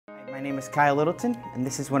My name is Kyle Littleton, and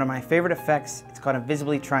this is one of my favorite effects. It's called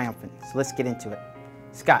Invisibly Triumphant, so let's get into it.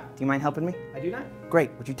 Scott, do you mind helping me? I do not. Great.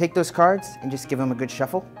 Would you take those cards and just give them a good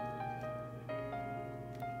shuffle?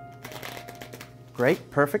 Great,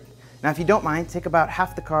 perfect. Now if you don't mind, take about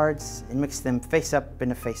half the cards and mix them face up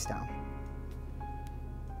into face down.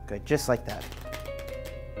 Good, just like that.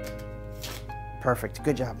 Perfect,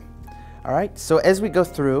 good job. All right, so as we go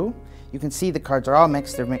through, you can see the cards are all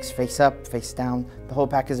mixed. They're mixed face up, face down. The whole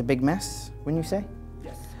pack is a big mess, wouldn't you say?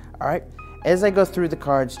 Yes. All right, as I go through the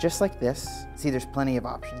cards just like this, see there's plenty of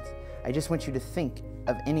options. I just want you to think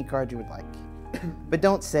of any card you would like. But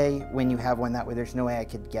don't say when you have one, that way there's no way I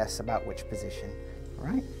could guess about which position. All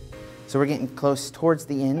right, so we're getting close towards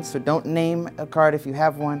the end, so don't name a card if you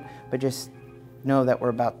have one, but just know that we're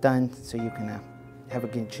about done so you can have a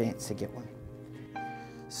good chance to get one.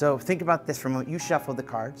 So think about this for a moment. You shuffle the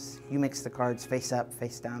cards. You mix the cards face up,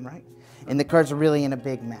 face down, right? And the cards are really in a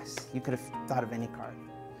big mess. You could have thought of any card.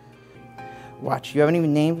 Watch, you haven't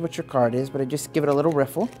even named what your card is, but I just give it a little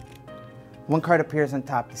riffle. One card appears on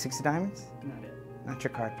top, the 6 of diamonds? Not it. Not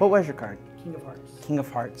your card. What was your card? King of Hearts. King of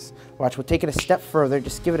Hearts. Watch, we'll take it a step further.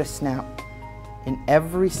 Just give it a snap. And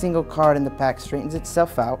every single card in the pack straightens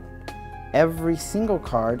itself out. Every single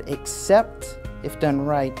card, except, if done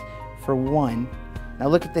right, for one. Now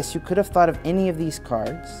look at this, you could have thought of any of these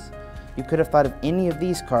cards. You could have thought of any of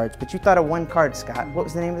these cards, but you thought of one card, Scott. What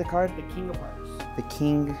was the name of the card? The King of Hearts. The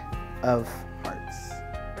King of